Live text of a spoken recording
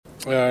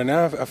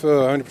Now I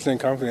feel 100%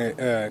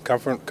 confident,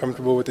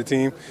 comfortable with the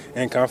team,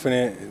 and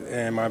confident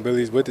in my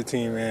abilities with the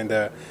team, and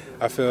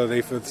I feel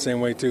they feel the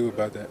same way too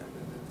about that.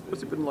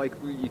 What's it been like?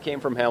 You came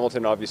from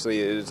Hamilton.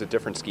 Obviously, it was a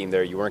different scheme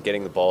there. You weren't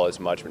getting the ball as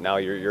much, but now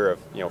you're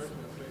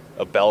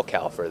a bell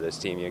cow for this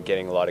team. You're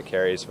getting a lot of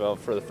carries for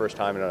the first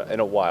time in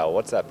a while.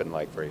 What's that been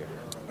like for you?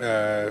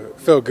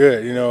 Felt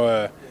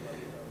good,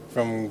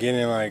 from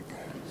getting like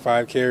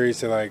 5 carries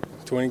to like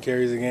 20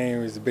 carries a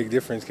game is a big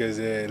difference because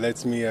it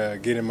lets me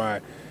get in my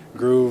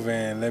groove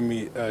and let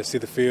me see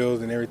the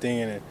field and everything,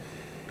 and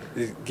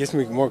it gets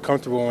me more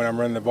comfortable when I'm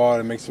running the ball.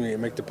 It makes me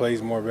make the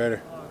plays more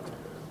better.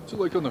 So,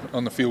 like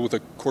on the field with a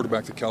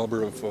quarterback the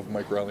caliber of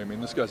Mike Riley, I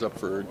mean, this guy's up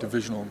for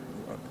divisional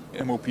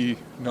MOP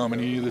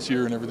nominee this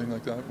year and everything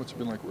like that. What's it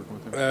been like working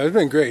with him? It's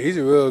been great. He's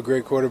a real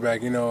great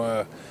quarterback. I've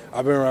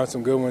been around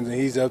some good ones, and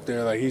he's up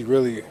there. Like, he's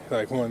really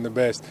like one of the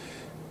best,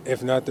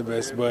 if not the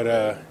best.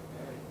 But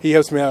he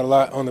helps me out a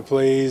lot on the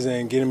plays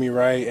and getting me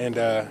right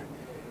and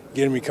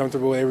getting me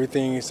comfortable with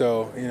everything.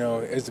 So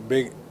it's a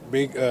big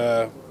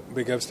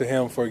ups to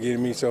him for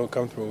getting me so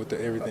comfortable with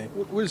everything.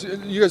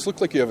 You guys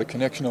look like you have a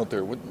connection out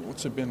there.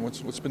 What's it been?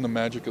 What's been the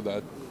magic of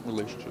that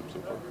relationship so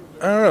far?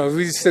 I don't know.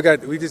 We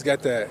just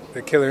got the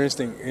killer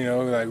instinct.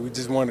 Like we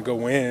just want to go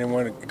win and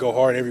want to go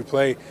hard every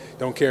play.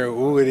 Don't care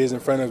who it is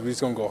in front of us. We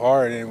just gonna go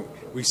hard, and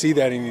we see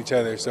that in each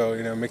other. So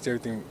it makes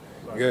everything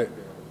good.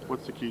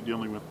 What's the key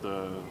dealing with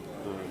the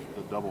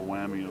double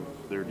whammy of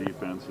their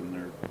defense and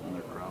their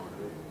crowd?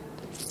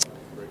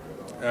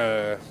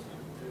 I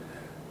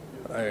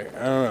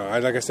don't know.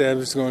 Like I said, I'm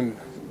just going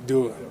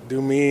to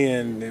do me,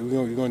 and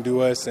we're going to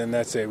do us, and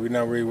that's it. We're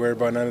not really worried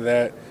about none of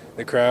that.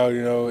 The crowd,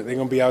 they're going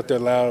to be out there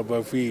loud, but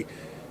if we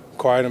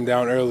quiet them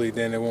down early,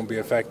 then it won't be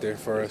a factor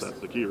for us. That's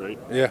the key, right?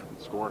 Yeah.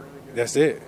 Score. That's it.